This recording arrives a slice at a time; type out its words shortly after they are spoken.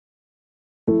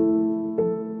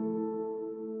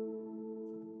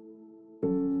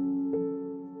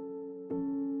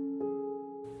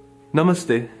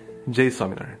Namaste, Jai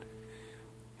Swaminarayan.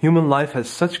 Human life has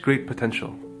such great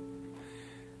potential.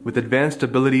 With advanced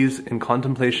abilities in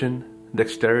contemplation,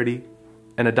 dexterity,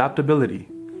 and adaptability,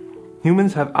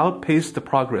 humans have outpaced the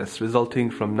progress resulting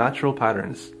from natural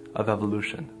patterns of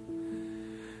evolution.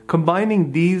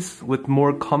 Combining these with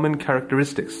more common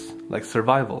characteristics like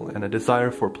survival and a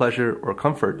desire for pleasure or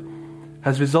comfort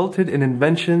has resulted in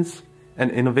inventions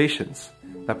and innovations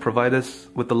that provide us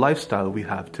with the lifestyle we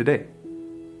have today.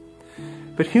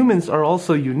 But humans are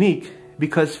also unique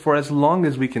because for as long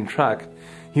as we can track,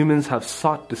 humans have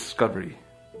sought discovery.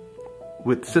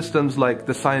 With systems like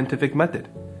the scientific method,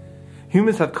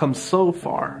 humans have come so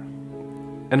far.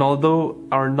 And although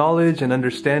our knowledge and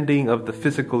understanding of the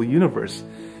physical universe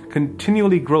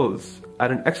continually grows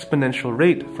at an exponential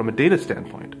rate from a data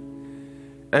standpoint,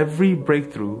 every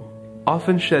breakthrough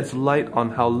often sheds light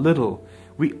on how little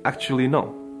we actually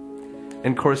know,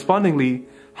 and correspondingly,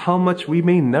 how much we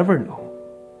may never know.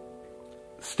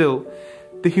 Still,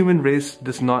 the human race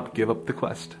does not give up the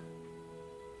quest.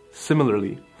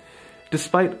 Similarly,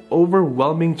 despite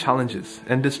overwhelming challenges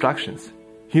and distractions,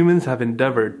 humans have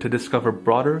endeavored to discover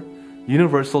broader,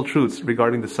 universal truths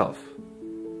regarding the self,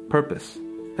 purpose,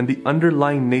 and the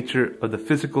underlying nature of the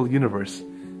physical universe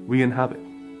we inhabit.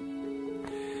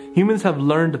 Humans have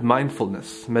learned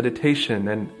mindfulness, meditation,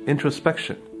 and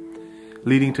introspection,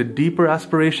 leading to deeper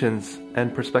aspirations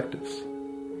and perspectives.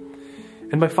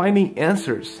 And by finding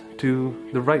answers to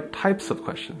the right types of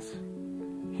questions,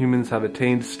 humans have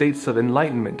attained states of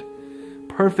enlightenment,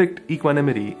 perfect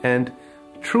equanimity, and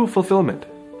true fulfillment.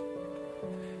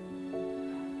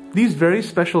 These very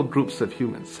special groups of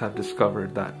humans have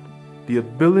discovered that the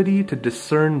ability to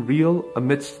discern real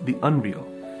amidst the unreal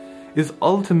is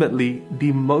ultimately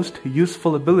the most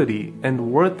useful ability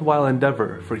and worthwhile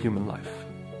endeavor for human life.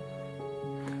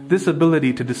 This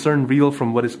ability to discern real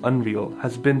from what is unreal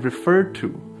has been referred to,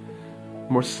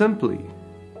 more simply,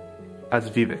 as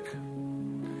Vivek.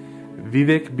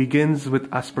 Vivek begins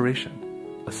with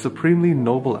aspiration, a supremely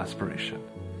noble aspiration.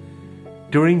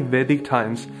 During Vedic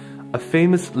times, a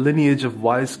famous lineage of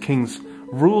wise kings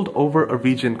ruled over a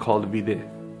region called Videh,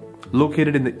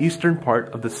 located in the eastern part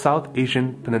of the South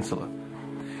Asian peninsula.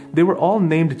 They were all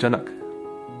named Janak.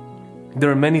 There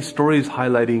are many stories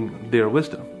highlighting their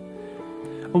wisdom.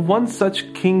 One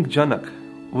such King Janak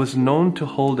was known to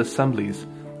hold assemblies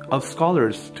of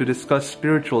scholars to discuss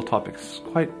spiritual topics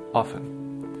quite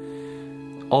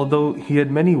often. Although he had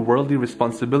many worldly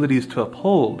responsibilities to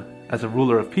uphold as a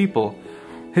ruler of people,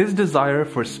 his desire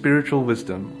for spiritual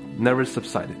wisdom never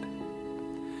subsided.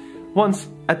 Once,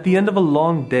 at the end of a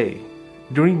long day,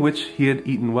 during which he had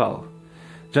eaten well,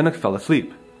 Janak fell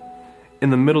asleep. In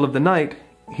the middle of the night,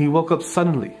 he woke up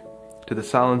suddenly to the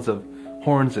sounds of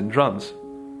horns and drums.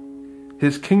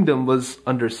 His kingdom was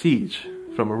under siege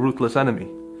from a ruthless enemy.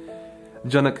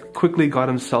 Janak quickly got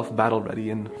himself battle ready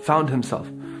and found himself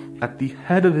at the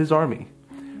head of his army,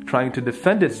 trying to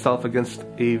defend itself against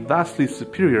a vastly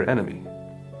superior enemy.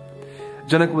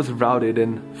 Janak was routed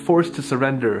and forced to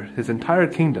surrender his entire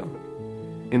kingdom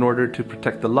in order to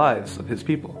protect the lives of his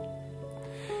people.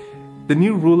 The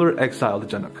new ruler exiled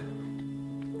Janak.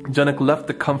 Janak left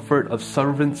the comfort of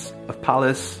servants, of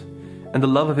palace, and the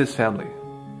love of his family.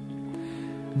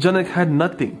 Janak had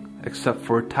nothing except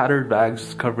for tattered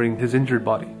rags covering his injured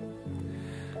body.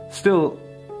 Still,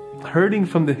 hurting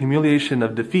from the humiliation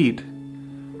of defeat,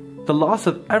 the loss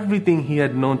of everything he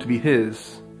had known to be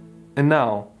his, and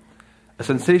now, a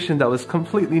sensation that was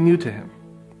completely new to him,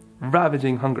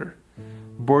 ravaging hunger,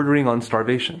 bordering on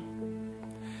starvation.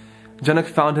 Janak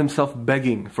found himself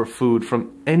begging for food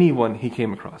from anyone he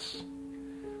came across.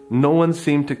 No one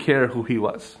seemed to care who he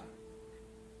was.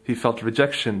 He felt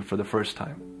rejection for the first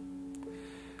time.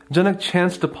 Janak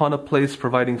chanced upon a place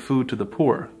providing food to the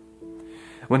poor.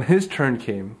 When his turn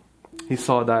came, he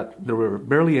saw that there were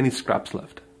barely any scraps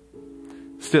left.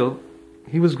 Still,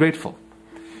 he was grateful.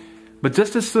 But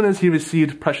just as soon as he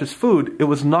received precious food, it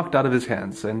was knocked out of his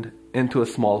hands and into a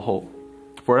small hole,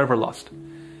 forever lost.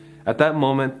 At that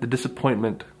moment, the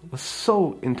disappointment was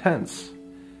so intense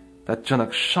that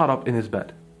Janak shot up in his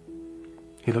bed.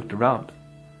 He looked around.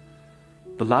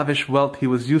 The lavish wealth he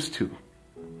was used to,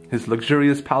 his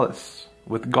luxurious palace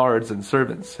with guards and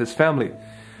servants, his family,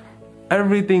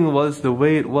 everything was the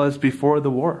way it was before the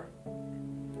war.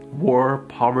 War,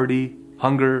 poverty,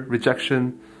 hunger,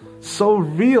 rejection, so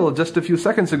real just a few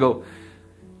seconds ago,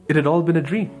 it had all been a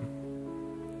dream.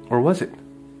 Or was it?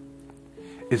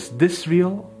 Is this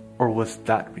real or was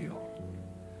that real?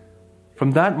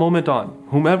 From that moment on,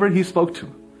 whomever he spoke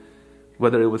to,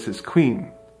 whether it was his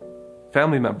queen,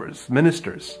 family members,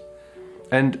 ministers,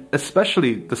 and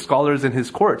especially the scholars in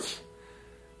his courts,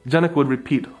 Janak would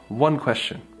repeat one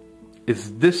question.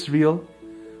 Is this real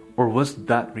or was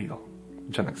that real?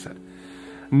 Janak said.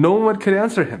 No one could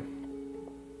answer him.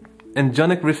 And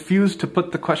Janak refused to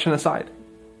put the question aside.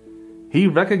 He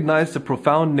recognized the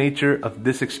profound nature of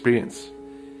this experience.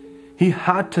 He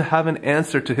had to have an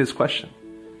answer to his question.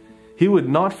 He would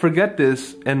not forget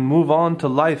this and move on to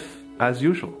life as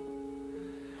usual.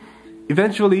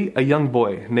 Eventually, a young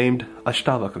boy named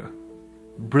Ashtavakra,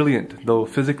 brilliant though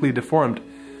physically deformed,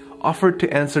 offered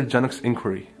to answer Janak's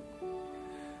inquiry.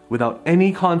 Without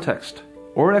any context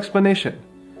or explanation,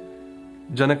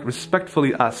 Janak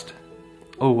respectfully asked,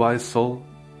 "O wise soul,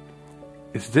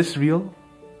 is this real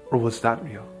or was that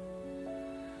real?"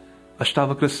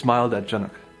 Ashtavakra smiled at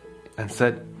Janak and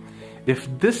said, "If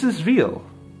this is real,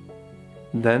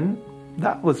 then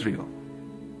that was real.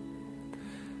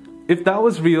 If that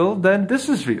was real, then this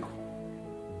is real.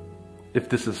 If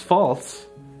this is false,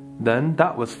 then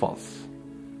that was false.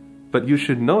 But you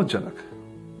should know, Janak,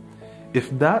 if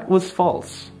that was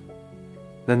false,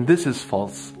 then this is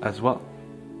false as well."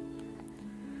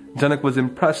 Janak was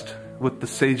impressed with the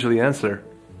sagely answer.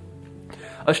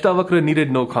 Ashtavakra needed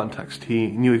no context. He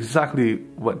knew exactly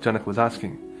what Janak was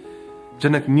asking.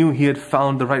 Janak knew he had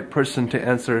found the right person to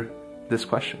answer this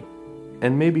question,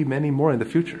 and maybe many more in the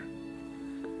future.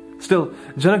 Still,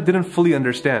 Janak didn't fully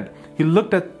understand. He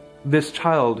looked at this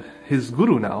child, his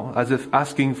guru now, as if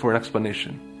asking for an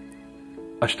explanation.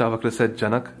 Ashtavakra said,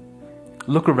 "Janak,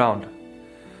 look around.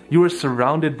 You are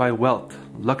surrounded by wealth,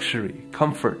 luxury,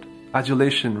 comfort,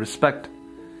 adulation, respect.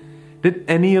 Did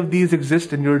any of these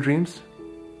exist in your dreams?"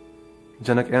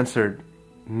 Janak answered,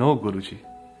 "No, Guruji."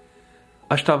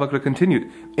 Ashtavakra continued,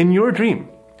 "In your dream,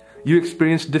 you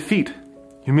experienced defeat,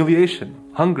 humiliation,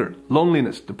 hunger,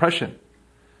 loneliness, depression.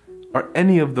 Are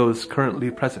any of those currently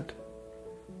present?"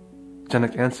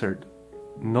 Janak answered,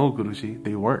 "No, Guruji,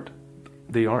 they weren't.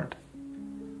 They aren't."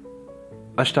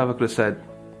 Ashtavakra said,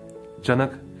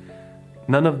 "Janak,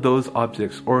 none of those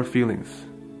objects or feelings,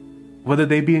 whether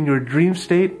they be in your dream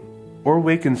state or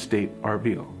wakened state, are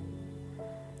real.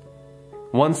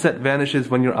 One set vanishes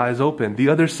when your eyes open, the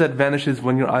other set vanishes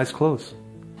when your eyes close."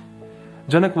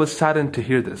 Janak was saddened to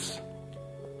hear this.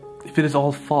 If it is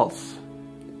all false,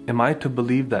 am I to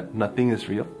believe that nothing is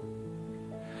real?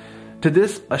 To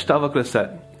this, Ashtavakra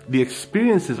said, "The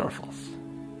experiences are false,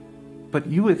 but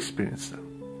you experience them.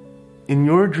 In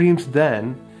your dreams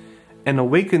then, an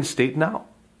awakened state now.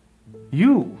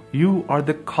 You are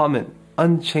the common,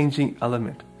 unchanging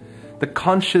element, the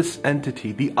conscious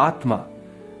entity, the Atma.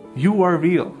 You are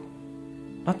real,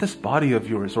 not this body of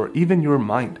yours or even your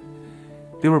mind.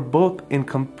 They were both in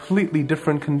completely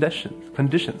different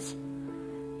conditions.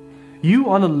 You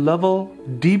on a level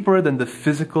deeper than the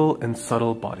physical and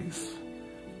subtle bodies."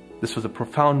 This was a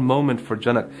profound moment for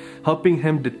Janak, helping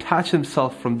him detach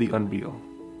himself from the unreal.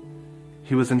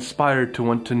 He was inspired to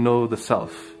want to know the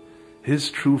self, his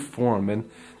true form, and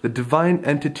the divine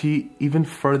entity even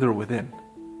further within.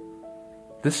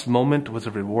 This moment was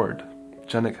a reward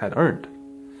Janak had earned.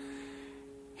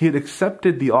 He had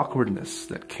accepted the awkwardness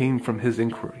that came from his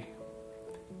inquiry.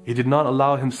 He did not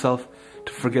allow himself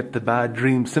to forget the bad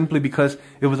dream simply because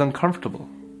it was uncomfortable.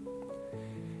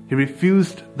 He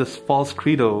refused this false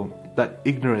credo that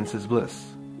ignorance is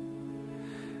bliss.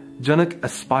 Janak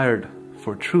aspired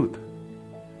for truth.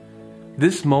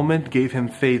 This moment gave him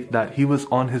faith that he was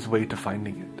on his way to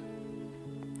finding it.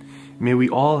 May we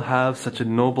all have such a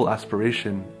noble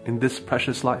aspiration in this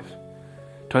precious life,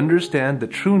 to understand the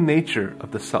true nature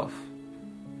of the self,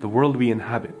 the world we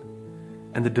inhabit,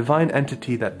 and the divine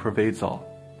entity that pervades all.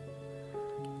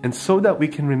 And so that we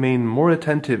can remain more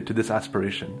attentive to this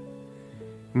aspiration,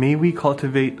 may we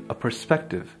cultivate a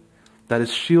perspective that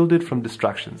is shielded from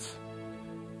distractions.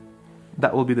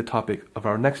 That will be the topic of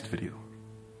our next video.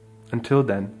 Until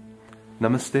then,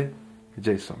 Namaste,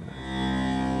 Jai Swaminarayan.